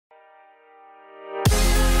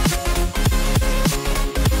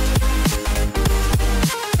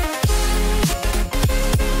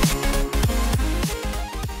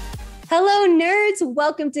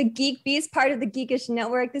Welcome to Geekbeast, part of the Geekish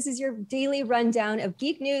Network. This is your daily rundown of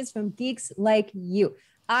geek news from geeks like you.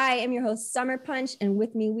 I am your host, Summer Punch, and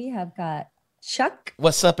with me we have got Chuck.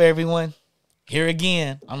 What's up, everyone? Here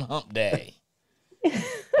again on Hump Day.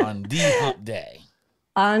 On the Hump Day.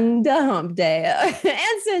 On the Hump Day.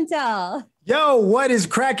 And Syntell. Yo, what is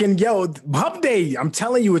cracking? Yo, Hump Day. I'm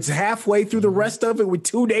telling you, it's halfway through the rest of it with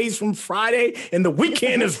 2 days from Friday, and the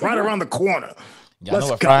weekend is right around the corner. Y'all know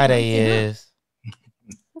what Friday is.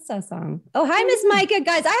 What's that song? Oh, hi, Miss Micah.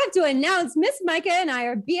 Guys, I have to announce Miss Micah and I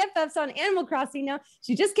are BFFs on Animal Crossing now.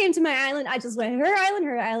 She just came to my island. I just went to her island.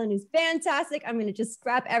 Her island is fantastic. I'm going to just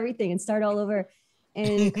scrap everything and start all over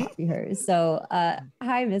and copy her. So,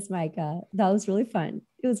 hi, Miss Micah. That was really fun.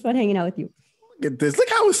 It was fun hanging out with you. Look at this. Look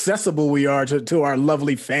how accessible we are to our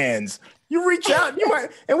lovely fans. You reach out, you might,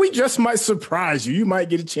 and we just might surprise you. You might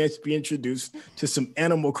get a chance to be introduced to some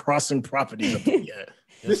Animal Crossing properties. Yeah,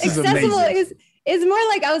 this is amazing. It's more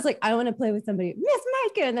like I was like, I want to play with somebody, Miss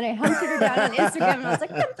Micah, and then I hunted her down on Instagram and I was like,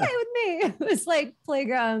 come play with me. It was like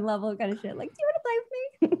playground level kind of shit. Like, do you want to play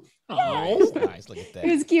with me? Oh, nice. Look at that. It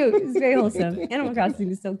was cute. It was very wholesome. Animal Crossing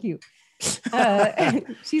is so cute.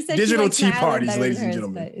 She said digital tea parties, ladies and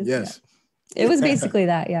gentlemen. Yes. Yeah. It was basically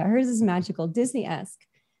that. Yeah. Hers is magical. Disney-esque.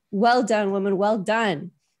 Well done, woman. Well done.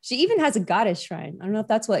 She even has a goddess shrine. I don't know if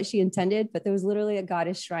that's what she intended, but there was literally a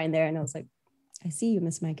goddess shrine there. And I was like, I see you,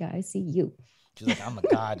 Miss Micah. I see you. She's like, I'm a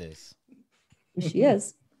goddess. She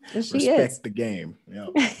is. She Respect is. the game. Yeah.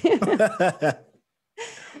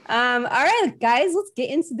 All right, guys, let's get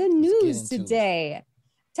into the news today.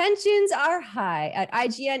 Tensions are high at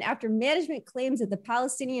IGN after management claims that the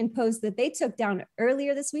Palestinian post that they took down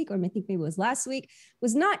earlier this week, or I think maybe it was last week,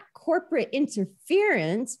 was not corporate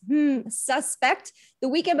interference. Suspect. The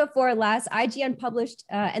weekend before last, IGN published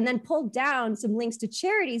and then pulled down some links to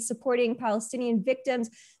charities supporting Palestinian victims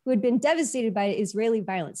who had been devastated by Israeli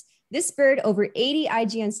violence. This spurred over 80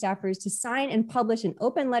 IGN staffers to sign and publish an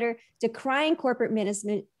open letter decrying corporate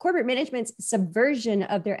management's subversion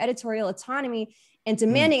of their editorial autonomy and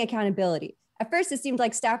demanding accountability. At first, it seemed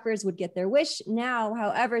like staffers would get their wish. Now,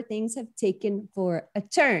 however, things have taken for a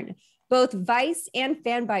turn. Both Vice and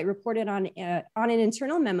Fanbyte reported on an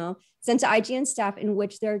internal memo sent to IGN staff in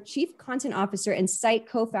which their chief content officer and site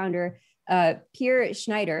co-founder, Pierre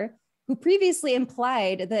Schneider, who previously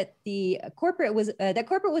implied that corporate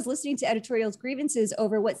was listening to editorial's grievances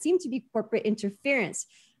over what seemed to be corporate interference,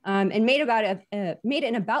 and made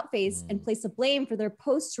an about face and placed the blame for their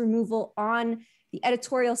post removal on the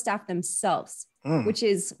editorial staff themselves, which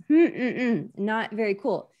is not very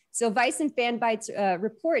cool. So Vice and Fanbyte's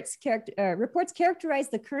reports characterize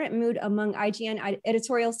the current mood among IGN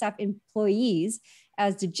editorial staff employees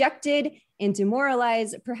as dejected and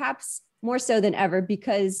demoralized, perhaps more so than ever,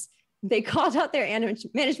 because they called out their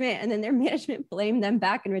management and then their management blamed them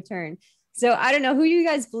back in return. So I don't know, who you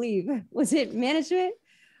guys believe? Was it management?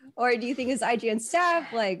 Or do you think it's IGN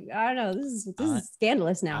staff? Like, I don't know. This is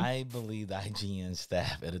scandalous now. I believe the IGN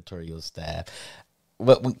staff, editorial staff.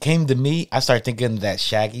 But when it came to me, I started thinking that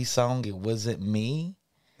Shaggy song, It Wasn't Me.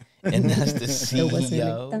 And that's the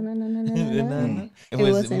CEO. It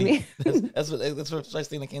wasn't me. That's the first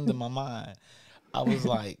thing that came to my mind. I was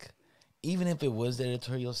like, even if it was the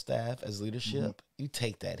editorial staff as leadership, you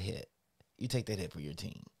take that hit. You take that hit for your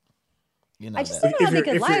team. You know, I just don't know how they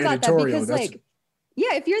could lie about that because, like,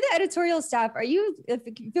 yeah, if you're the editorial staff, if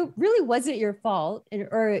it really wasn't your fault,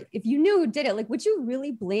 or if you knew who did it, like, would you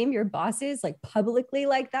really blame your bosses like publicly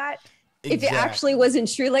like that? Exactly. If it actually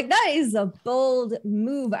wasn't true, like, that is a bold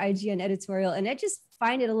move, IGN editorial, and I just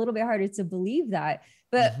find it a little bit harder to believe that.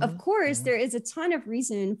 But of course, there is a ton of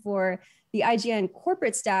reason for the IGN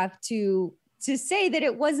corporate staff to say that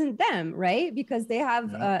it wasn't them, right? Because they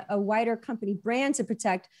have a wider company brand to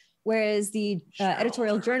protect. Whereas the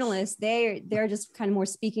editorial journalists, they're just kind of more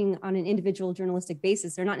speaking on an individual journalistic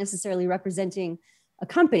basis. They're not necessarily representing a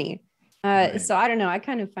company. So I don't know. I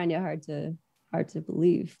kind of find it hard to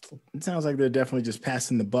believe. It sounds like they're definitely just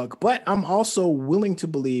passing the buck. But I'm also willing to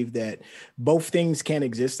believe that both things can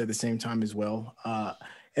exist at the same time as well.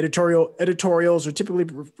 Editorials are typically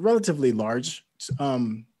relatively large.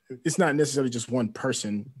 It's not necessarily just one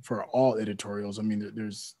person for all editorials. I mean,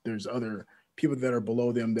 there's other people that are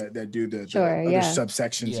below them that do the other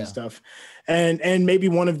subsections and stuff. And maybe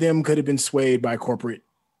one of them could have been swayed by corporate.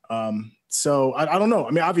 So I don't know.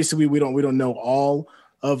 I mean, obviously we don't know all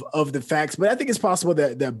of the facts, but I think it's possible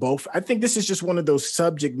that both. I think this is just one of those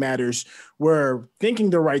subject matters where thinking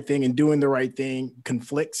the right thing and doing the right thing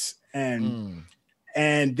conflicts, and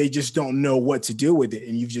they just don't know what to do with it.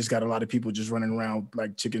 And you've just got a lot of people just running around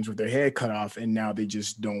like chickens with their head cut off, and now they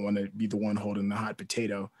just don't want to be the one holding the hot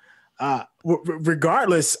potato.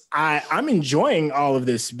 Regardless, I'm enjoying all of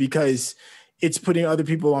this because it's putting other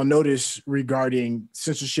people on notice regarding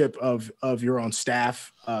censorship of your own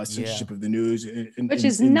staff, censorship of the news, which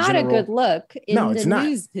is not a good look in the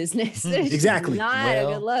news business. Exactly, not a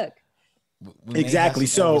good look. Exactly.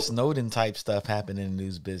 So Snowden type stuff happen in the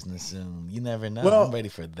news business soon. You never know. I'm ready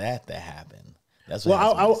for that to happen. That's what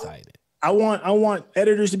has me excited. I want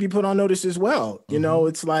editors to be put on notice as well. You know,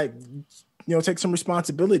 it's like, take some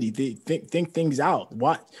responsibility. Think things out.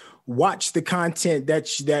 Watch the content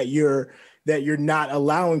that you're not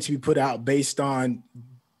allowing to be put out based on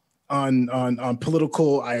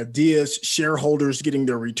political ideas, shareholders getting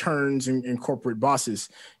their returns, and corporate bosses.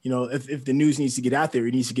 If the news needs to get out there,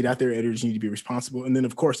 it needs to get out there. Editors need to be responsible. And then,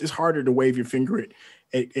 of course, it's harder to wave your finger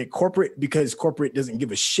at corporate because corporate doesn't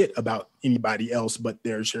give a shit about anybody else but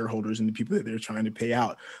their shareholders and the people that they're trying to pay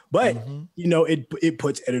out. But, it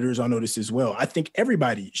puts editors on notice as well. I think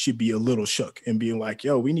everybody should be a little shook and being like,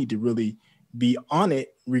 yo, we need to really be on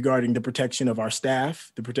it regarding the protection of our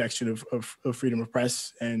staff, the protection of freedom of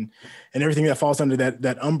press and everything that falls under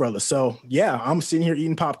that umbrella. So yeah, I'm sitting here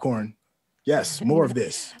eating popcorn. Yes, more of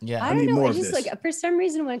this. Yeah, I don't know. It's just like, for some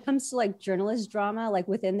reason, when it comes to like journalist drama, like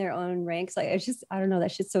within their own ranks, like I don't know,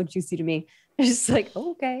 that shit's so juicy to me. It's just like,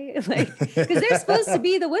 okay, like, because they're supposed to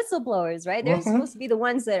be the whistleblowers, right? They're supposed to be the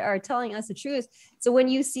ones that are telling us the truth. So when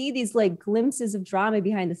you see these like glimpses of drama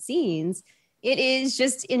behind the scenes, it is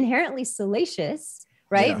just inherently salacious,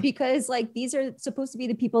 right? Yeah. Because like these are supposed to be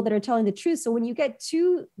the people that are telling the truth. So when you get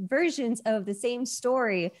two versions of the same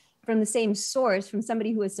story from the same source, from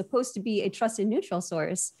somebody who is supposed to be a trusted neutral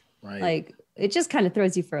source, right, like it just kind of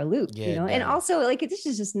throws you for a loop, And also like this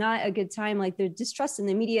is just not a good time. Like the distrust in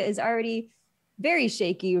the media is already very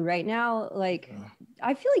shaky right now. Like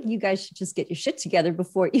I feel like you guys should just get your shit together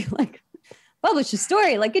before you like publish a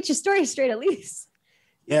story. Like get your story straight at least.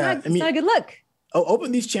 Yeah, it's not a good look.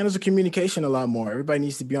 Open these channels of communication a lot more. Everybody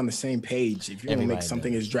needs to be on the same page. If you're going to make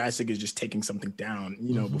something as drastic as just taking something down,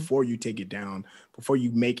 before you take it down, before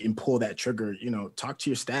you make and pull that trigger, talk to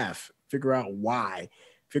your staff, figure out why,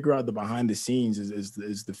 figure out the behind the scenes is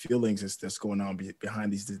the feelings that's going on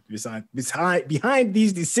behind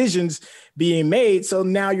these decisions being made. So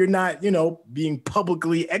now you're not, being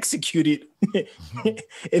publicly executed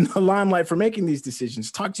in the limelight for making these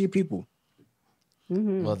decisions. Talk to your people.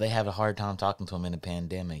 Mm-hmm. Well, they have a hard time talking to them in a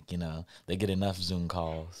pandemic. They get enough Zoom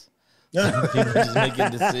calls. People just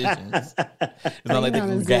making decisions. It's not like they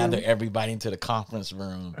can gather everybody into the conference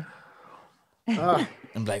room. I'm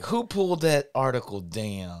like, who pulled that article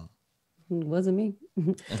down? It wasn't me.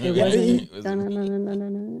 It wasn't me.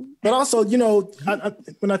 But also,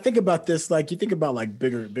 when I think about this, like you think about like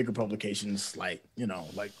bigger publications, like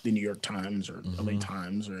like the New York Times or LA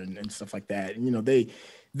Times and stuff like that. And,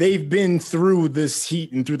 they've been through this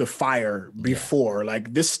heat and through the fire before.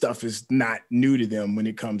 Like this stuff is not new to them when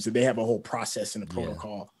it comes to, they have a whole process and a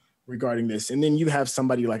protocol regarding this. And then you have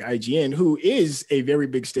somebody like IGN, who is a very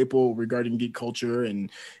big staple regarding geek culture and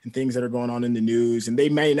things that are going on in the news. And they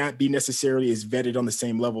may not be necessarily as vetted on the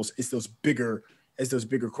same levels as those bigger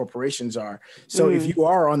corporations are. So if you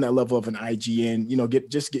are on that level of an IGN,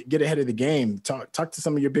 get ahead of the game. Talk to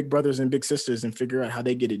some of your big brothers and big sisters and figure out how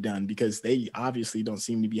they get it done, because they obviously don't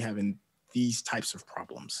seem to be having these types of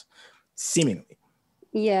problems, seemingly.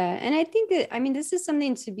 Yeah. And I think that, this is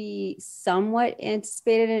something to be somewhat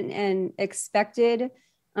anticipated and expected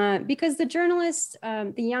because the journalists,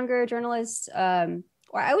 the younger journalists,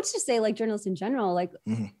 or I would just say like journalists in general, like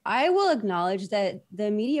I will acknowledge that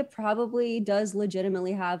the media probably does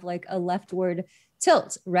legitimately have like a leftward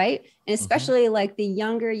tilt, right? And especially like the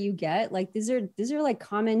younger you get, like these are like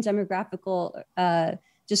common demographical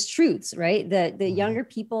just truths, right? The younger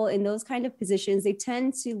people in those kind of positions, they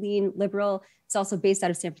tend to lean liberal. It's also based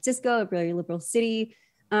out of San Francisco, a very liberal city.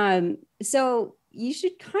 So you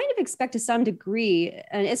should kind of expect to some degree,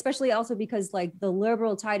 and especially also because like the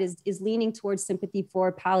liberal tide is leaning towards sympathy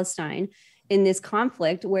for Palestine in this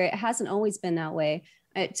conflict, where it hasn't always been that way.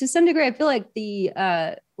 To some degree, I feel like the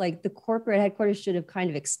corporate headquarters should have kind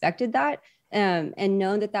of expected that and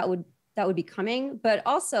known that would be coming. But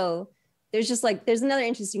also, there's another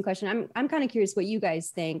interesting question. I'm kind of curious what you guys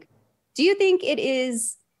think. Do you think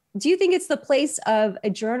it's the place of a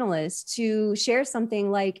journalist to share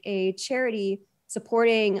something like a charity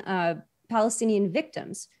supporting Palestinian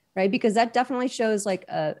victims, right? Because that definitely shows like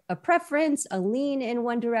a preference, a lean in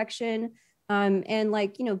one direction. And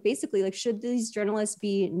like, basically like, should these journalists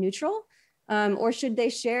be neutral or should they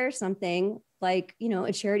share something like,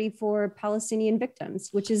 a charity for Palestinian victims,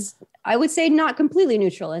 which is, I would say, not completely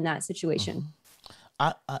neutral in that situation.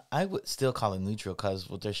 I would still call it neutral because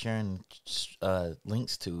what they're sharing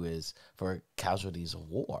links to is for casualties of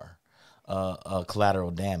war, collateral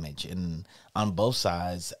damage, and on both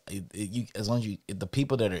sides, as long as the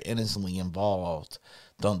people that are innocently involved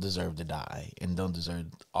don't deserve to die and don't deserve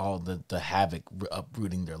all the havoc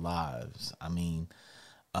uprooting their lives. I mean,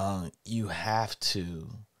 you have to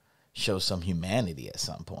show some humanity at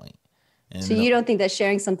some point. And so you don't think that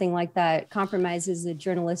sharing something like that compromises the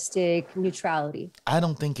journalistic neutrality? I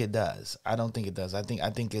don't think it does. I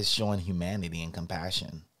think it's showing humanity and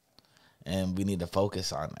compassion, and we need to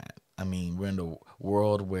focus on that. I mean, we're in a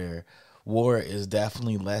world where war is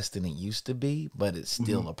definitely less than it used to be, but it's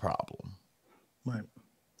still a problem. Right.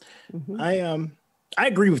 I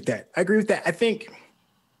agree with that. I think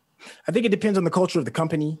it depends on the culture of the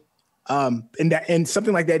company. And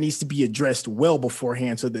something like that needs to be addressed well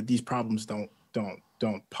beforehand so that these problems don't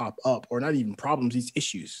pop up, or not even problems, these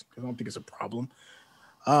issues. I don't think it's a problem.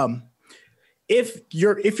 If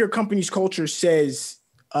your company's culture says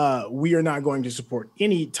we are not going to support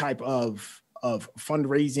any type of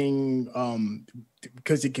fundraising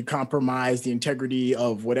because it could compromise the integrity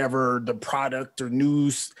of whatever the product or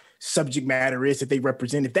news subject matter is that they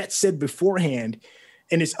represent, if that's said beforehand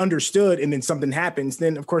and it's understood, and then something happens,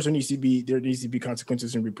 then of course there needs to be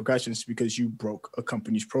consequences and repercussions because you broke a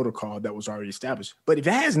company's protocol that was already established. But if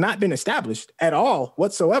it has not been established at all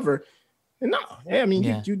whatsoever, then no. I mean,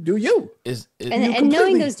 you do you. And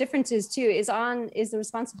knowing those differences too is the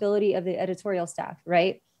responsibility of the editorial staff,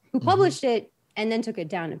 right? Who published it and then took it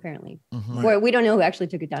down, apparently. Or we don't know who actually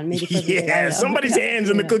took it down. Maybe somebody's hands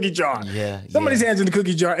in the cookie jar. Somebody's hands in the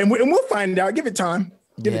cookie jar, and we'll find out. Give it time.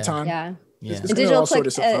 Yeah. Digital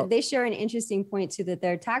Click, they share an interesting point too, that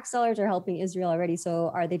their tax dollars are helping Israel already. So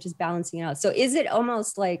are they just balancing it out? So is it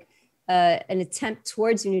almost like an attempt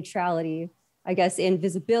towards neutrality, I guess, in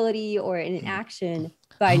visibility or in action,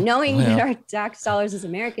 by knowing that our tax dollars as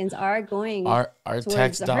Americans are going our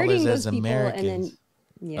tax dollars as Americans.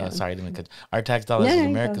 Our tax dollars as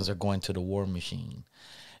Americans are going to the war machine.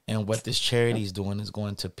 And what this charity is doing is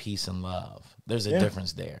going to peace and love. There's a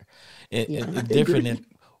difference there. It's different if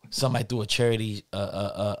somebody threw a charity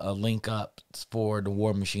a link up for the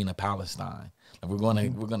war machine of Palestine. And we're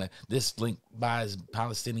gonna this link buys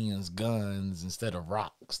Palestinians guns instead of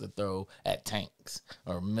rocks to throw at tanks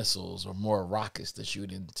or missiles or more rockets to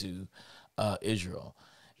shoot into Israel.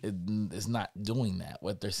 It's not doing that.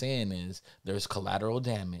 What they're saying is there's collateral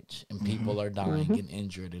damage and people are dying and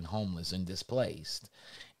injured and homeless and displaced,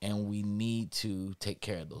 and we need to take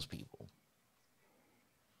care of those people.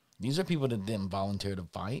 These are people that didn't volunteer to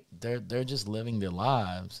fight. They're just living their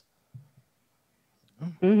lives.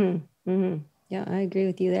 Yeah, I agree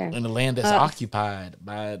with you there. In a land that's occupied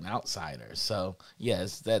by an outsider. So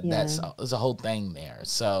yes, that's there's a whole thing there.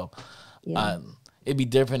 So it'd be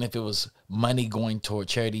different if it was money going toward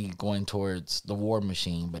charity, going towards the war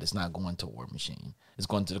machine, but it's not going to war machine. It's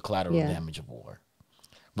going to the collateral damage of war,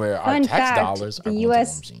 where our tax dollars are going to war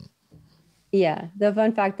machine. Yeah, the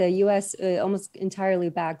fun fact, the U.S. Almost entirely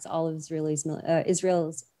backs all of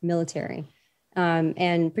Israel's military,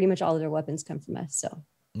 and pretty much all of their weapons come from us. So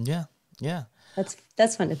yeah,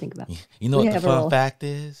 that's fun to think about. You know what the fun fact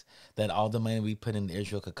is? That all the money we put into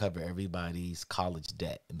Israel could cover everybody's college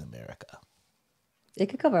debt in America. It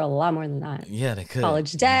could cover a lot more than that. Yeah, they could.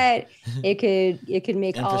 College debt. It could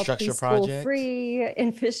make all preschool free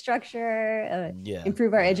infrastructure.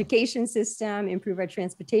 Improve our education system. Improve our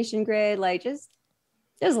transportation grid. Like, just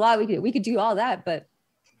there's a lot we could do all that, but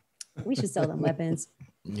we should sell them weapons.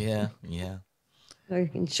 Yeah. Or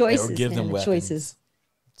choices. Or give them weapons. Choices.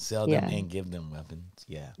 Sell them and give them weapons.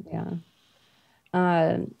 Yeah.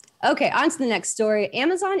 Okay, on to the next story.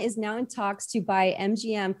 Amazon is now in talks to buy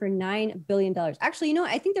MGM for $9 billion. Actually, you know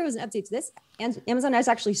what? I think there was an update to this. Amazon has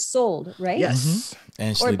actually sold, right? Yes.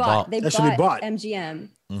 And They bought MGM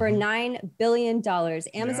for $9 billion.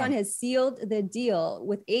 Amazon has sealed the deal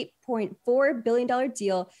with $8.4 billion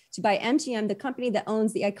deal to buy MGM, the company that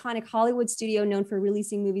owns the iconic Hollywood studio known for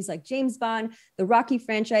releasing movies like James Bond, the Rocky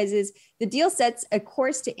franchises. The deal sets a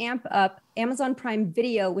course to amp up Amazon Prime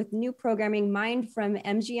Video with new programming mined from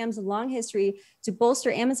MGM's long history to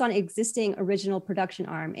bolster Amazon's existing original production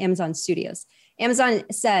arm, Amazon Studios. Amazon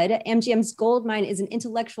said MGM's gold mine is an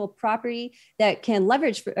intellectual property that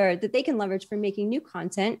they can leverage for making new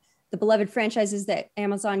content, the beloved franchises that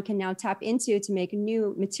Amazon can now tap into to make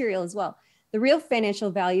new material as well. The real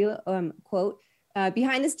financial value, quote,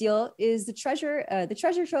 behind this deal is the treasure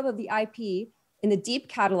trove of the IP in the deep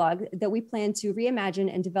catalog that we plan to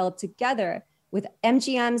reimagine and develop together with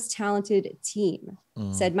MGM's talented team,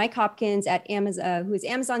 said Mike Hopkins at Amazon, who is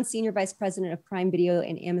Amazon's Senior Vice President of Prime Video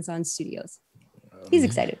and Amazon Studios. He's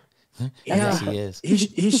excited. Yes, he is.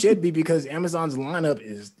 He should be, because Amazon's lineup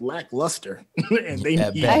is lackluster, and they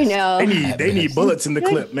need, I know they need bullets in the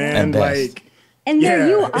clip, man. Like, and their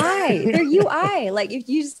UI, like if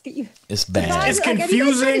you just it's bad. It's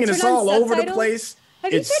confusing and it's all over the place.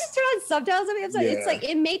 Have you tried to turn on subtitles? It's like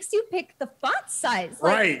it makes you pick the font size,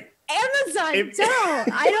 like, right? Amazon, don't.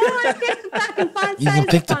 I don't want to pick the fucking font size. You can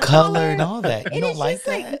pick the color and all that. You don't like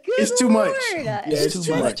that? Like, it's too much. Yeah, it's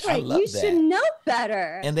too much. I love you should know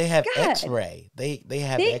better. And they have X-ray. They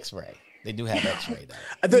have X-ray. They do have X-ray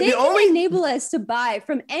though. They only enable us to buy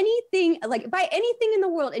from anything, like buy anything in the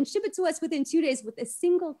world and ship it to us within 2 days with a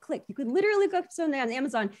single click. You could literally go something on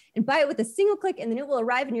Amazon and buy it with a single click, and then it will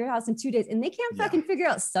arrive in your house in 2 days. And they can't fucking figure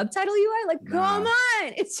out subtitle UI. Like, come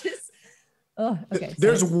on, it's just. Oh, okay.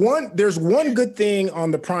 There's one good thing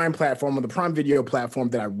on the Prime platform, on the Prime Video platform,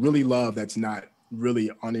 that I really love. That's not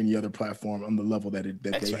really on any other platform on the level that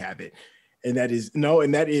they have it. And that is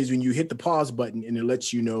when you hit the pause button and it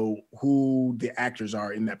lets you know who the actors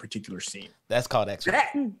are in that particular scene. That's called X-ray.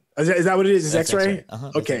 Is that what it is? Is X-ray?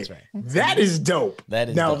 Uh-huh, okay. X-ray. That is dope. That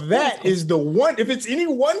is now dope. that is the one. If it's any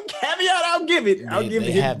one caveat, I'll give it. I'll give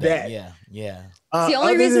it that. Yeah. It's the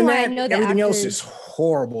only reason why I know that everything else is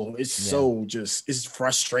horrible. It's so it's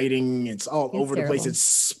frustrating. It's all over the place. It's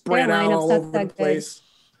spread out all over the place.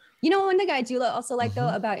 You know, one thing I do also like though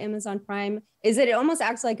about Amazon Prime is that it almost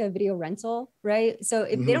acts like a video rental, right? So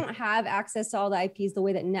if they don't have access to all the IPs the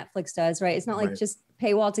way that Netflix does, right? It's not like just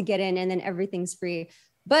paywall to get in and then everything's free.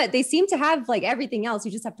 But they seem to have like everything else.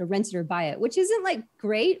 You just have to rent it or buy it, which isn't like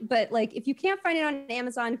great. But like if you can't find it on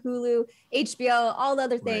Amazon, Hulu, HBO, all the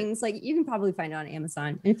other things, like you can probably find it on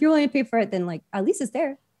Amazon. And if you're willing to pay for it, then like at least it's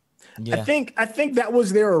there. Yeah. I think that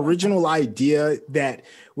was their original idea, that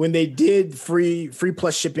when they did free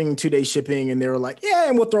plus shipping, 2-day shipping, and they were like, yeah,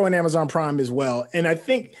 and we'll throw in Amazon Prime as well. And I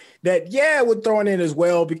think that, we're throwing it as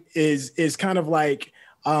well is kind of like,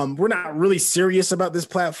 we're not really serious about this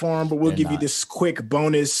platform, but we'll give you this quick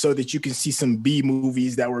bonus so that you can see some B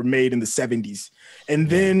movies that were made in the 70s. And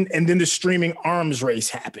then the streaming arms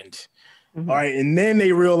race happened. All right. And then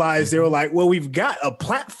they realized, they were like, well, we've got a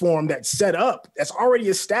platform that's set up, that's already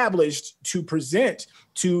established to present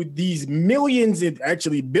to these millions,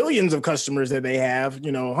 actually billions of customers that they have,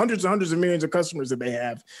 hundreds and hundreds of millions of customers that they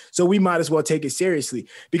have. So we might as well take it seriously.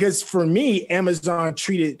 Because for me, Amazon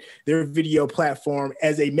treated their video platform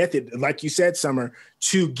as a method, like you said, Summer,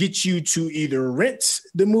 to get you to either rent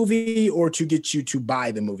the movie or to get you to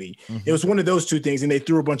buy the movie. It was one of those two things. And they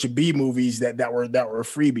threw a bunch of B movies that were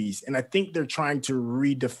freebies. And I think they're trying to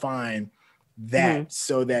redefine that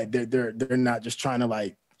so that they're not just trying to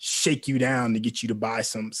like shake you down to get you to buy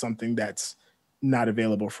something that's not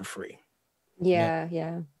available for free.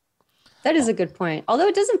 Yeah. That is a good point. Although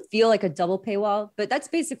it doesn't feel like a double paywall, but that's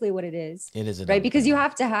basically what it is. It is right, because you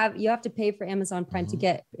have to pay for Amazon Prime to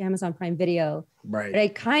get Amazon Prime Video. Right. But I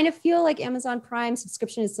kind of feel like Amazon Prime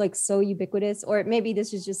subscription is like so ubiquitous, or maybe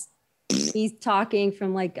this is just me talking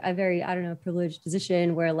from like a very, I don't know, privileged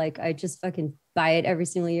position where like I just fucking buy it every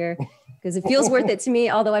single year because it feels worth it to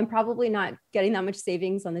me. Although I'm probably not getting that much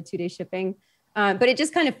savings on the 2-day shipping. But it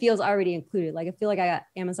just kind of feels already included. Like I feel like I got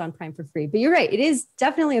Amazon Prime for free. But you're right. It is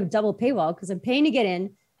definitely a double paywall because I'm paying to get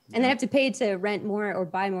in and then I have to pay to rent more or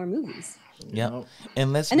buy more movies. Yeah.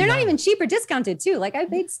 And they're not even cheap or discounted too. Like I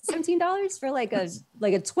paid $17 for like a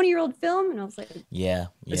 20-year-old film. And I was like,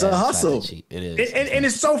 it's a hustle. It is. And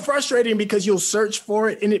it's so frustrating because you'll search for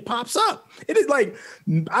it and it pops up. It is like,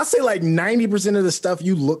 I say like 90% of the stuff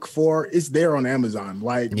you look for is there on Amazon.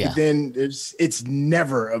 Like then it's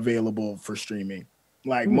never available for streaming.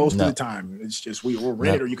 Like most of the time it's just we'll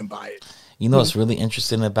rent it or you can buy it. You know what's really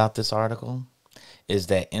interesting about this article is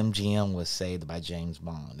that MGM was saved by James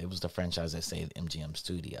Bond. It was the franchise that saved MGM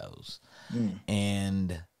Studios.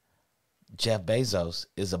 And Jeff Bezos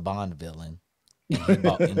is a Bond villain. And he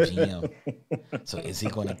bought MGM. So is he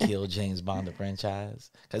going to kill James Bond, the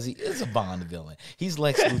franchise? Because he is a Bond villain. He's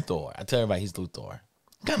Lex Luthor. I tell everybody he's Luthor.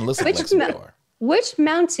 Kind of looks like Lex Luthor. Which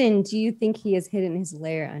mountain do you think he has hidden his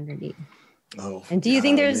lair underneath? And do you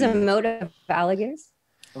think there's a moat of alligators?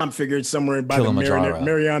 I'm figured somewhere by the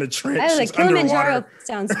Mariana Trench. I was like, Kilimanjaro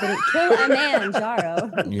sounds good. Kilimanjaro.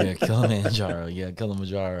 Yeah, Kilimanjaro. Yeah,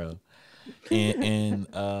 Kilimanjaro. And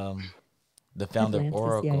the founder Atlantis, of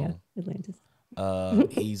Oracle.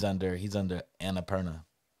 Atlantis. He's under Annapurna.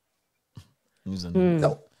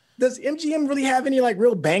 So, does MGM really have any like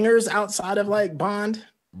real bangers outside of like Bond?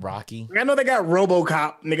 Rocky. I know they got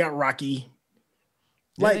RoboCop and they got Rocky.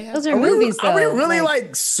 Like those are movies. Are we really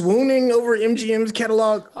like swooning over MGM's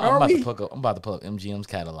catalog? I'm about to pull up MGM's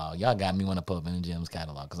catalog. Y'all got me want to pull up MGM's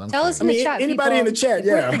catalog because I'm. Tell us in the chat. Anybody in the chat?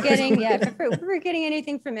 Yeah. If we're getting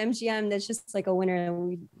anything from MGM that's just like a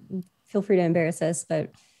winner, feel free to embarrass us.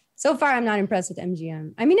 But so far, I'm not impressed with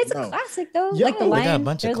MGM. I mean, it's a classic though. Yeah, like the Lion. Got a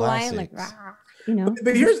bunch of classics. Lion, like you know.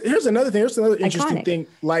 But here's another thing. Here's another interesting Iconic. thing.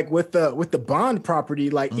 Like with the Bond property,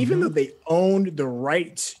 like even though they owned the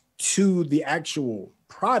rights to the actual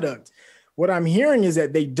product, what I'm hearing is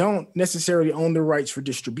that they don't necessarily own the rights for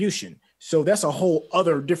distribution. So that's a whole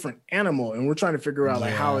other different animal, and we're trying to figure out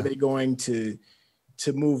like how are they going to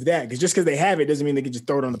move that? Because just because they have it doesn't mean they can just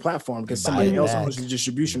throw it on the platform because somebody else owns the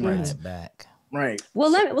distribution rights. Back. Right. Well,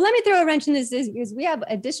 let me throw a wrench in this because we have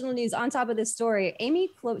additional news on top of this story.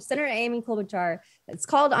 Senator Amy Klobuchar has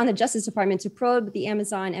called on the Justice Department to probe the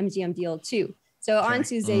Amazon MGM deal too. So on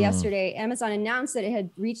Tuesday, yesterday, Amazon announced that it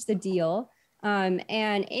had reached the deal. And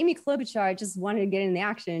Amy Klobuchar just wanted to get in the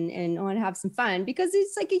action and want to have some fun because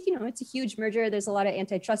it's like, it's a huge merger. There's a lot of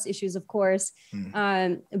antitrust issues, of course.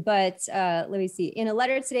 But let me see. In a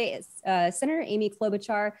letter today, Senator Amy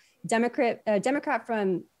Klobuchar, Democrat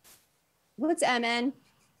from what's MN?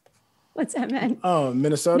 What's MN? Oh,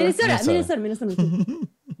 Minnesota. Minnesota.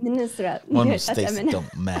 One of That's states MN. that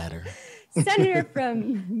don't matter. Senator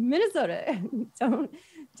from Minnesota.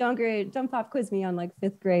 Don't pop quiz me on like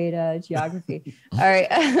 5th grade geography. All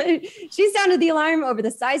right. She sounded the alarm over the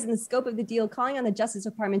size and the scope of the deal, calling on the Justice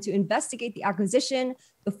Department to investigate the acquisition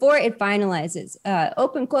before it finalizes.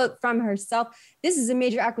 Open quote from herself. This is a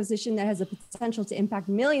major acquisition that has the potential to impact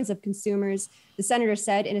millions of consumers, the senator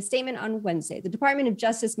said in a statement on Wednesday. The Department of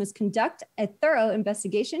Justice must conduct a thorough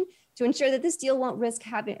investigation to ensure that this deal won't risk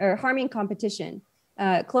harming competition.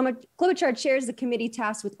 Klobuchar chairs the committee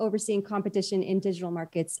tasked with overseeing competition in digital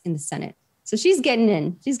markets in the Senate. So she's getting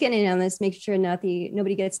in. She's getting in on this, make sure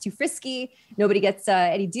nobody gets too frisky. Nobody gets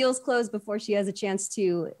any deals closed before she has a chance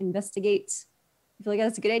to investigate. You feel like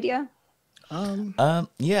that's a good idea?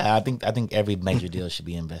 Yeah, I think every major deal should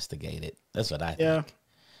be investigated. That's what I think.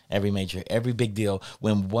 Every big deal.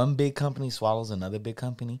 When one big company swallows another big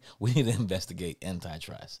company, we need to investigate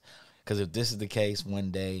antitrust. Because if this is the case, one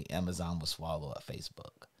day Amazon will swallow up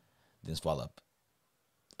Facebook, then swallow up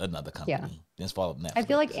another company, then swallow up Netflix. I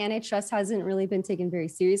feel like antitrust hasn't really been taken very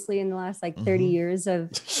seriously in the last 30 years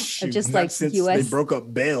of just like since US. They broke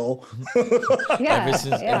up bail. Ever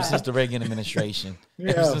since the Reagan administration.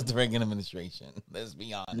 Ever since the Reagan administration. Let's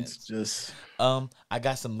be honest. It's just I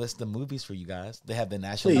got some list of movies for you guys. They have the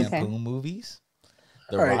National Lampoon movies.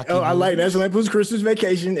 All right. I like National Lampoon's Christmas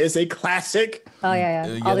Vacation. It's a classic. Oh yeah.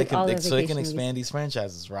 So they can expand these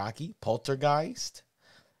franchises. Rocky, Poltergeist.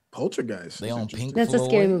 They own Pink Floyd. That's a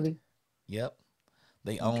scary movie. Yep.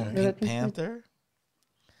 They own Pink Panther.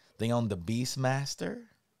 They own the Beastmaster.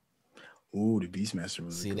 Ooh, the Beastmaster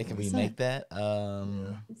was. See, they can remake that.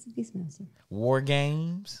 What's the Beastmaster? War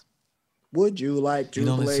Games. Would you like to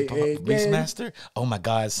play a Beastmaster? Oh my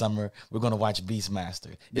God, Summer, we're gonna watch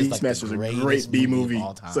Beastmaster. It's Beastmaster's like a great B movie.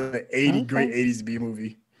 It's an great 80s B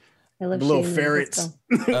movie. I love the little ferrets.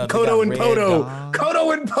 Kodo and Podo.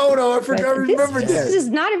 I remember that. This is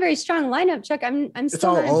not a very strong lineup, Chuck. I'm still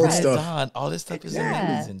all not old impressed. stuff. All this stuff is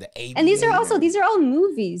amazing. The 80s. And these are all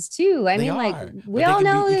movies too. I mean, like we all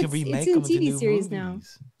know it's in TV series now.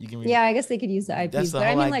 Yeah, I guess they could use the IPs, but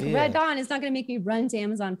I mean, like Red Dawn is not going to make me run to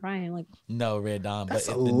Amazon Prime. Like no Red Dawn, that's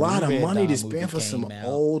a lot of money to spend for some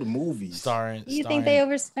old movies. You think they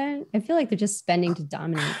overspent? I feel like they're just spending to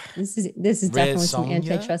dominate. This is definitely some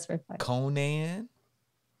antitrust for Conan,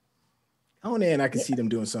 I can see them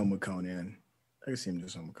doing something with Conan. I can see him doing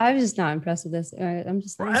something with Conan. I'm just not impressed with this. I'm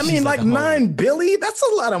just. I mean, like $9 billion. That's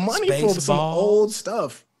a lot of money for some old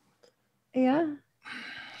stuff. Yeah.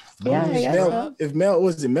 If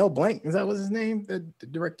Mel Blanc, is that was his name that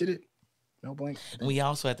directed it? Mel Blanc. We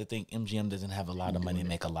also have to think MGM doesn't have a lot of money to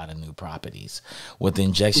make a lot of new properties. With the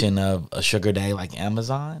injection of a sugar day like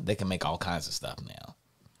Amazon, they can make all kinds of stuff now.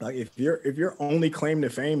 Like if your only claim to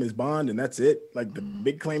fame is Bond and that's it, like the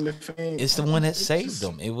big claim to fame, it's the one that saved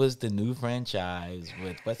them. It was the new franchise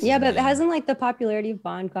with but hasn't like the popularity of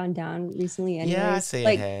Bond gone down recently? Anyways? Yeah, I say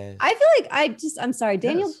like, it has. I feel like I'm sorry,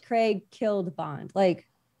 Daniel Craig killed Bond. Like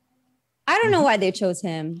I don't know why they chose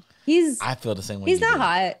him. I feel the same way. He's not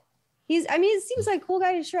hot. It seems like a cool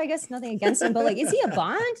guy. Sure, I guess nothing against him, but like, is he a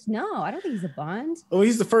Bond? No, I don't think he's a Bond. Oh,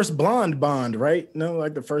 he's the first blonde Bond, right? No,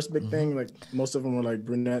 like the first big thing. Like most of them were like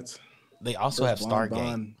brunettes. They also have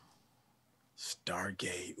Stargate.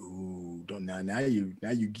 Stargate. Ooh, now you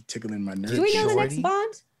tickling my nerves. Do we know the next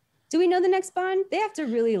Bond? Do we know the next Bond? They have to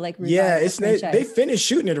really like. Yeah, they finished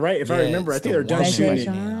shooting it, right? If I remember, I think they're done shooting it.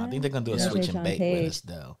 I think they're gonna do a switch and bait with us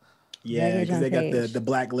though. Yeah, because they got the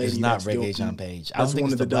black lady. It's not Regé-Jean Page. I don't think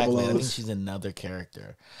it's the black lady. I think she's another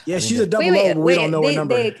character. Yeah, she's a 00, but we don't know her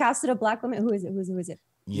number. They casted a black woman. Who is it? Who is it?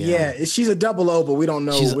 Yeah, she's a 00, but we don't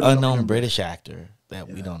know. She's an unknown British actor that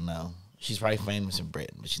we don't know. She's probably famous in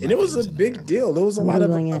Britain, but she's. And it was a big deal. There was a lot of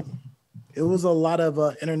it was a lot of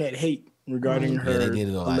internet hate regarding her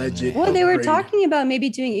alleged. Well, they were talking about maybe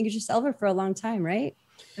doing Idris Elba for a long time, right?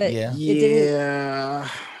 But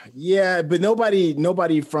yeah, but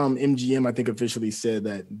nobody from MGM, I think, officially said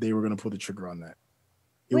that they were going to pull the trigger on that.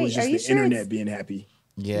 It was just the internet being happy.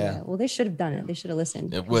 Yeah. Well, they should have done it. They should have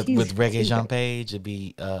listened. With Regé-Jean Page, it'd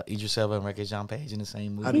be Idris Elba and Regé-Jean Page in the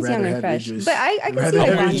same movie. He's young and fresh. But I can see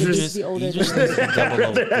why Bond needs to be older.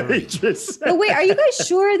 But wait, are you guys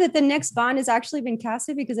sure that the next Bond has actually been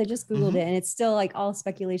casted? Because I just Googled it and it's still like all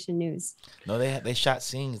speculation news. No, they shot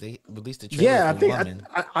scenes. They released the trailer. Yeah,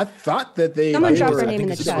 I thought that they. Someone dropped her name in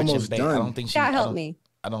the chat. Almost done. I don't think she. Chat help me.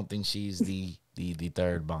 I don't think she's the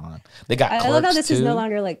third Bond. They got. I love how this is no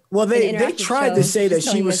longer like. Well, they tried to say that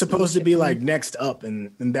she was supposed to be like next up,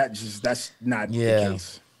 and that's not the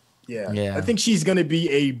case. Yeah. I think she's going to be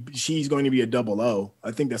a 00.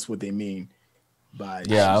 I think that's what they mean by.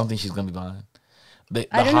 Yeah, I don't think she's going to be Bond.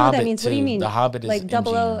 I don't know what that means. What do you mean? The Hobbit is like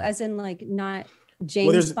 00 as in like not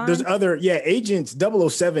James Bond? There's other agents.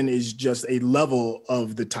 007 is just a level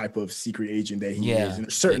of the type of secret agent that he is,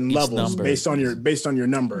 and certain levels based on your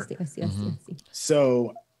number. I see.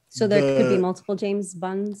 So there could be multiple James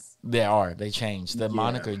Bonds. There are. They changed the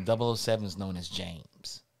moniker. 007 is known as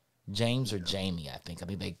James or Jamie. I think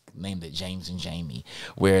they named it James and Jamie.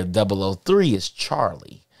 Where 003 is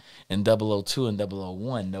Charlie. And 002 and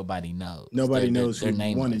 001, nobody knows. Nobody knows who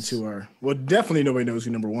 1 and 2 are. Well, definitely nobody knows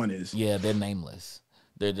who number 1 is. Yeah, they're nameless.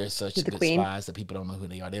 They're such good spies that people don't know who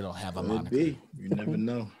they are. They don't have a moniker. You never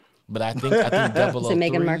know. But I think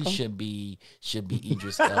 003 should be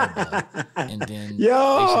Idris Elba. And then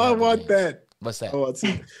I want that. What's that? Oh,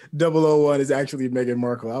 001 is actually Meghan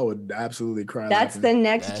Markle. I would absolutely cry. That's the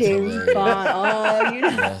next James Bond. Oh,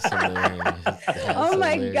 That's hilarious. Oh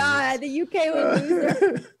my God, the UK would lose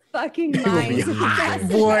their fucking minds.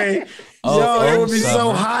 Boy, it would be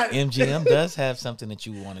so hot. MGM does have something that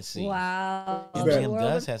you want to see. Wow. MGM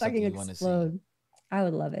does have something you want to see. I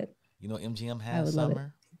would love it. You know MGM has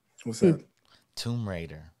summer? What's that? Tomb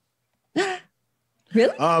Raider.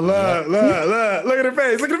 Really? Oh, look at her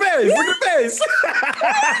face. Look at her face.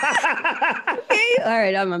 Okay. All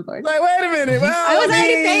right, I'm on board. Like, wait a minute. Well, I was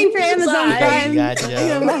already paying for Amazon Prime.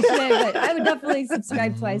 Gotcha. But I would definitely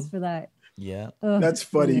subscribe twice for that. Yeah. That's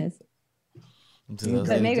funny.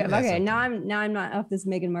 But now I'm not off this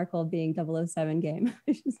Meghan Markle being 007 game.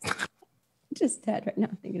 Just dead right now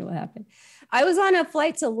thinking of what happened. I was on a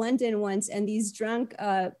flight to London once, and these drunk,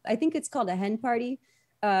 I think it's called a hen party,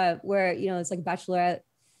 where it's like a bachelorette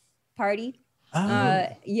party.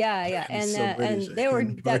 And they were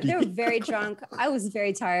very drunk. I was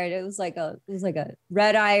very tired. It was like a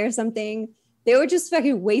red eye or something. They were just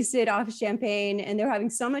fucking wasted off champagne, and they were having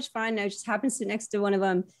so much fun. And I just happened to sit next to one of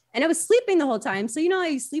them, and I was sleeping the whole time. So how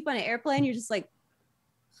you sleep on an airplane, you're just like.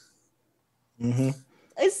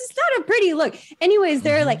 It's just not a pretty look. Anyways,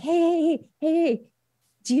 they're like, hey,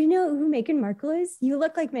 do you know who Meghan Markle is? You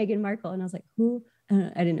look like Meghan Markle. And I was like, who?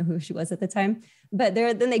 I didn't know who she was at the time. But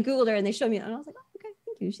then they Googled her and they showed me. And I was like, oh, okay,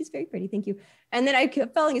 thank you. She's very pretty. Thank you. And then I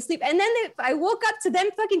kept falling asleep. And then I woke up to them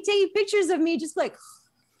fucking taking pictures of me just like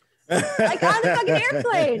on the fucking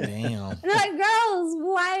airplane. Damn. And they're like, girls,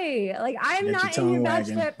 why? Like, I'm not in your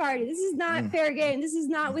bachelorette party. This is not fair game. This is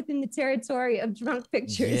not within the territory of drunk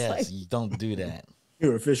pictures. Yes, you don't do that.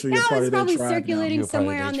 You're officially a part of their tribe. It's probably circulating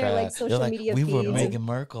somewhere on their like social media feeds. We were Meghan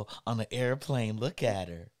Markle on the airplane. Look at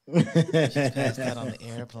her. She passed out on the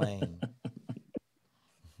airplane.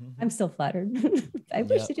 I'm still flattered. I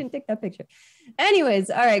wish she didn't take that picture. Anyways,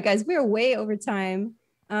 all right, guys, we are way over time.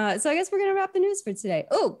 So I guess we're gonna wrap the news for today.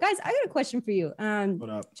 Oh, guys, I got a question for you. What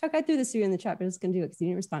up? Chuck, I threw this to you in the chat, but I'm just gonna do it because you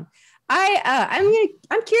didn't respond.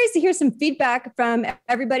 I'm curious to hear some feedback from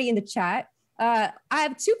everybody in the chat. I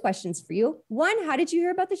have 2 questions for you. 1, how did you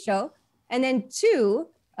hear about the show? And then 2,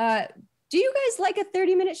 do you guys like a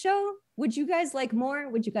 30-minute show? Would you guys like more?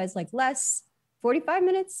 Would you guys like less? 45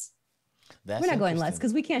 minutes? We're not going less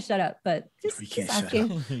because we can't shut up, but just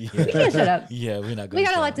asking. We can't shut up. Yeah, we're not going to. We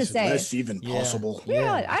got a lot to say. That's even possible.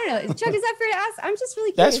 Yeah. I don't know. Chuck, is that fair to ask? I'm just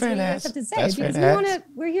really curious what you guys have to say. Because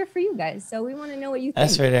we're here for you guys. So we want to know what you think.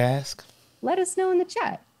 That's fair to ask. Let us know in the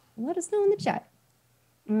chat.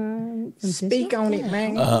 Speak on it,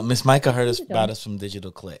 man. Miss Micah heard about us from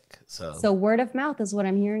Digital Click. So word of mouth is what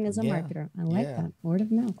I'm hearing as a marketer. I like that. Word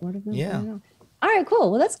of mouth. Yeah. Word of mouth. All right, cool.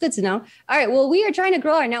 Well, that's good to know. All right. Well, we are trying to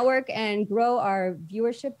grow our network and grow our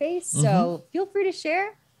viewership base. So feel free to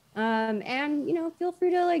share. And feel free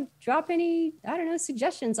to like drop any, I don't know,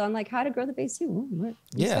 suggestions on like how to grow the base too. We're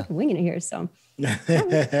just winging it here. So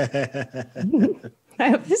I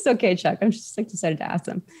hope it's okay, Chuck. I'm just like decided to ask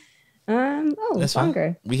them. That's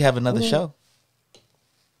longer. We have another show.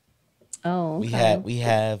 Oh, okay. we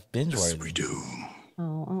have Bingeworthy. We do.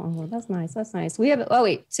 Oh, that's nice. That's nice. We have. Oh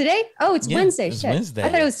wait, today? Oh, it's Wednesday. It's Shit. Wednesday. I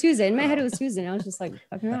thought it was Tuesday. In my head, it was Tuesday. And I was just like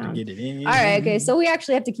fucking around. Get it in. All right. Okay. So we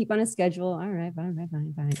actually have to keep on a schedule. All right.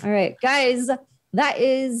 Fine. All right, guys.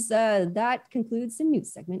 That concludes the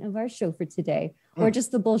news segment of our show for today, or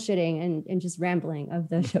just the bullshitting and just rambling of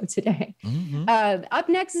the show today. Up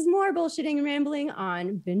next is more bullshitting and rambling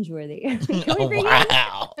on Bingeworthy.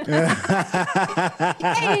 Wow.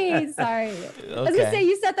 Hey, sorry. I was gonna say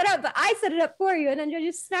you set that up, but I set it up for you, and then I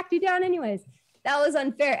just smacked you down anyways. That was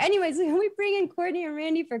unfair. Anyways, can we bring in Courtney and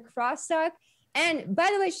Randy for Crosstalk? And by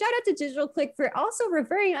the way, shout out to Digital Click for also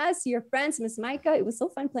referring us to your friends, Miss Micah. It was so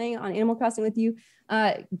fun playing on Animal Crossing with you.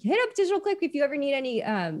 Hit up Digital Click if you ever need any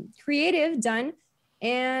creative done.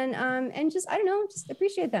 And just, I don't know, just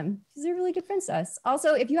appreciate them because they're really good friends to us.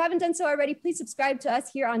 Also, if you haven't done so already, please subscribe to us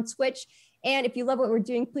here on Twitch. And if you love what we're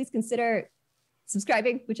doing, please consider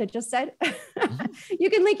subscribing, which I just said. You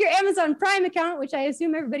can link your Amazon Prime account, which I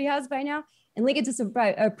assume everybody has by now, and link it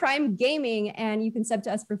to Prime Gaming, and you can sub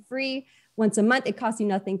to us for free once a month. It costs you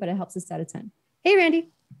nothing, but it helps us out a ton. Hey,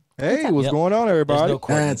 Randy. Hey, what's going on, everybody? No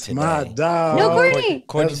That's today. my dog. No Courtney.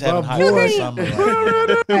 Courtney's having high Courtney. summer.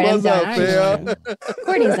 What's up, Phil?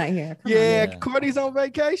 Courtney's not here. Yeah, Courtney's on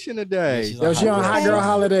vacation today. Yo, she on hot girl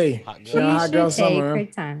holiday. Hot She on hot girl summer. Take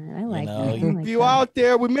her time. I like that. If you out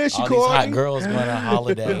there, we miss you, All these hot Courtney. girls going on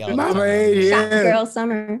holiday. all the Mama time. ain't Hot here. girl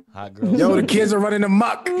summer. Hot girls. Yo, the kids are running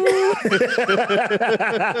amok.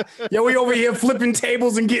 Yo, we over here flipping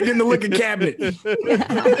tables and getting in the liquor cabinet.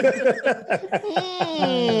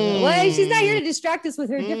 Well, she's not here to distract us with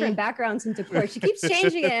her different backgrounds and decor. She keeps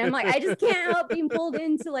changing it. And I'm like, I just can't help being pulled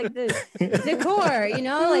into like the decor, you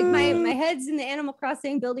know, like my head's in the Animal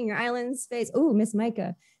Crossing building your island space. Oh, Miss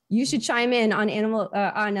Micah, you should chime in on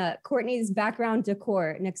Courtney's background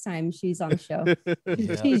decor next time she's on the show.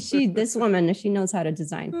 This woman, she knows how to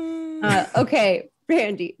design. Okay,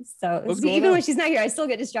 Randy. So even when she's not here, I still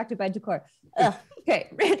get distracted by decor. Okay,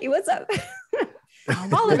 Randy, what's up?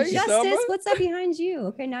 Hall of Justice, what's up behind you?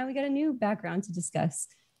 Okay, now we got a new background to discuss.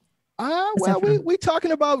 Well, we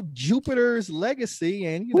talking about Jupiter's Legacy,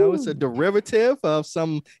 and you know, it's a derivative of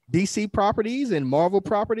some DC properties and Marvel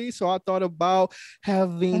properties. So I thought about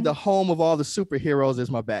having the home of all the superheroes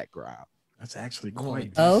as my background. That's actually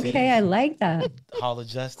quite okay. fitting. I like that. Hall of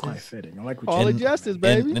Justice. Quite fitting. I like what Hall you of Justice,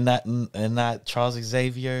 baby. And not Charles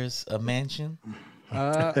Xavier's mansion.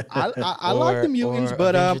 I like the mutants,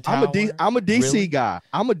 but I'm a DC Really? guy.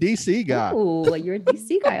 I'm a DC guy. Oh, you're a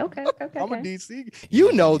DC guy. Okay. I'm a DC.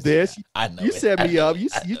 You know this. I know. You set me up. You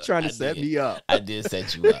know, trying to set me up. I did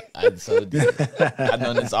set you up. I've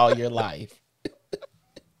known this all your life.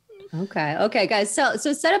 Okay, guys. So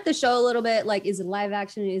set up the show a little bit. Like, is it live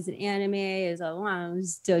action? Is it anime? It's a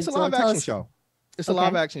live action show. It's a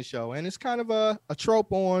live action show, and it's kind of a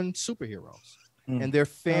trope on superheroes and their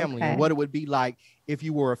family and what it would be like if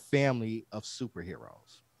you were a family of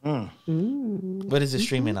superheroes. What is it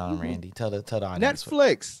streaming on, Randy? Tell the audience.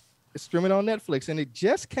 Netflix. It's streaming on Netflix, and it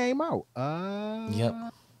just came out. Yep.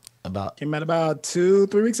 Came out about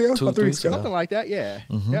 2-3 weeks ago. 2 3 weeks ago. Something like that, yeah.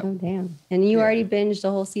 Yep. Oh, damn. And you already binged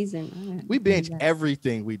the whole season. All right. We binge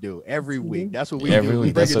everything we do every week. That's what we Every do. week,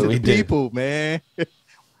 We bring that's it what to we the do. people, man.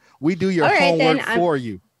 We do your All right, homework then, for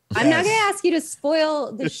you. I'm not going to ask you to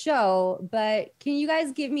spoil the show, but can you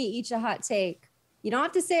guys give me each a hot take? You don't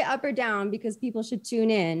have to say up or down because people should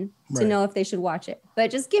tune in to know if they should watch it.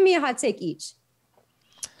 But just give me a hot take each.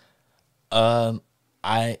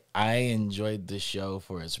 I enjoyed the show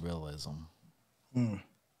for its realism.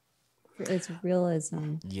 It's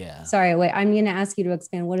realism. Yeah. Sorry, wait. I'm going to ask you to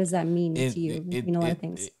expand. What does that mean to you? You know a lot of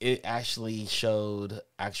things. It actually showed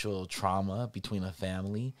actual trauma between a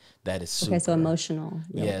family that is super. Okay, so emotional.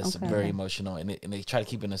 Really. Yeah, it's okay, very emotional, and they try to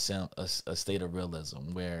keep it in a state of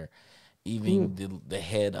realism where even the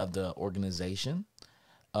head of the organization,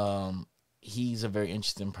 he's a very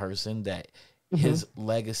interesting person that his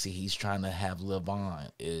legacy he's trying to have live on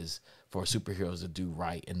is for superheroes to do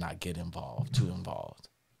right and not get too involved.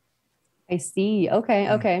 I see.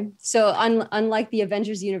 Okay. So unlike the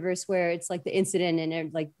Avengers universe where it's like the incident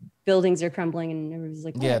and like buildings are crumbling and everyone's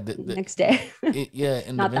like, the next day.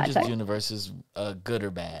 In the Avengers universe is good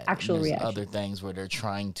or bad. Actual reaction. Other things where they're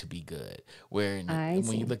trying to be good. Where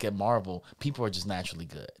when you look at Marvel, people are just naturally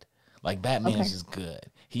good. Like Batman is just good.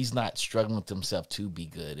 He's not struggling with himself to be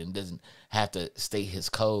good and doesn't have to state his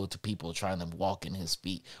code to people trying to walk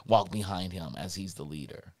behind him as he's the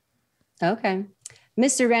leader. Okay.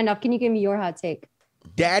 Mr. Randolph, can you give me your hot take?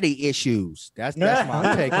 Daddy issues. That's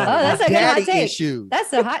my take. That's a good hot take. Issues.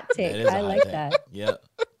 That's a hot take. I like that. Yep.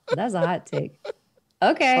 That's a hot take.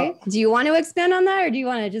 Okay. Do you want to expand on that or do you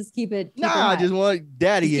want to just keep it? I just want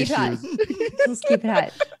daddy issues. Let's keep it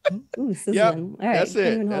hot. Ooh, sizzling. Yep, All right. that's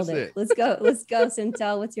it. That's it. Let's go,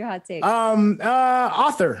 Syntell. What's your hot take?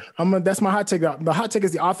 Author. That's my hot take. The hot take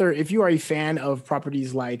is the author. If you are a fan of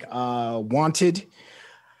properties like Wanted,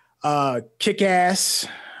 Kick-Ass,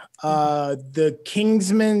 the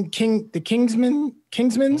Kingsmans,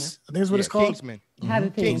 I think is what it's called. Kingsman. I have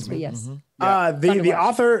opinions, but yes. The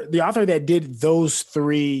author that did those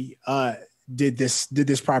three did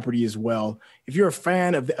this property as well. If you're a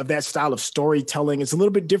fan of that style of storytelling, it's a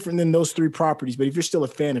little bit different than those three properties. But if you're still a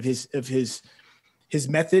fan of his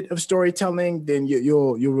method of storytelling, then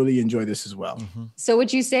you'll really enjoy this as well. Mm-hmm. So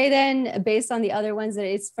would you say then, based on the other ones, that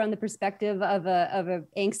it's from the perspective of a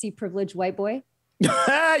angsty, privileged white boy?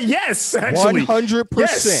 Yes, actually, 100%.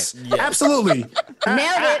 Yes, absolutely.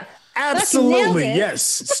 Nailed it. Absolutely, yes.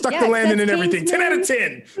 Stuck the landing and everything. 10 out of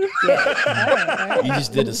 10. Yeah. You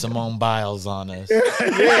just did a Simone Biles on us.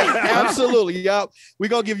 Yeah, absolutely. Yup. We're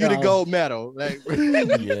gonna give you the gold medal.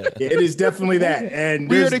 It is definitely that. And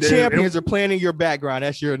we're the champions of planning your background.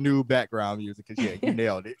 That's your new background music. Because you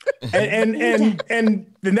nailed it. And then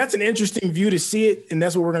that's an interesting view to see it, and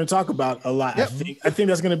that's what we're going to talk about a lot. Yep. I think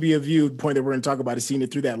that's going to be a viewpoint that we're going to talk about, is seeing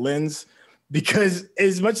it through that lens. Because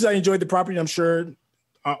as much as I enjoyed the property, I'm sure.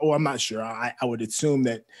 I'm not sure. I would assume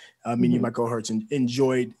that many of my cohorts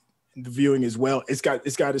enjoyed the viewing as well. It's got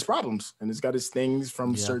its problems, and it's got its things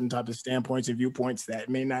from certain type of standpoints and viewpoints that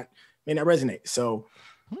may not resonate. So,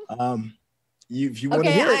 if you want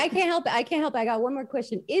to hear it, I can't help it. I got one more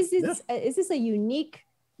question. Is this a unique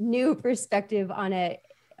new perspective on a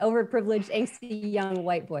overprivileged, angsty young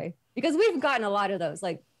white boy? Because we've gotten a lot of those.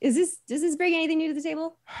 Like, does this bring anything new to the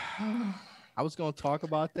table? I was going to talk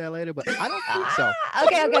about that later, but I don't think so.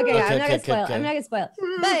 Okay. I'm not going to spoil it.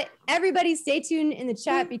 But everybody stay tuned in the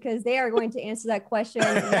chat because they are going to answer that question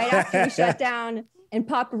right after we shut down and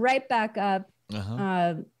pop right back up.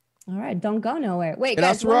 All right. Don't go nowhere. Wait,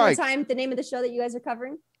 guys, one more time, the name of the show that you guys are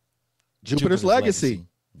covering? Jupiter's Legacy.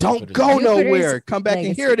 Don't go nowhere. Come back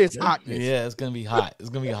and hear this hotness. Yeah, it's going to be hot. It's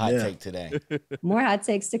going to be a hot take today. More hot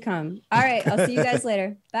takes to come. All right. I'll see you guys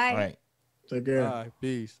later. Bye. All right. Take care. Bye.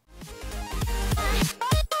 Peace.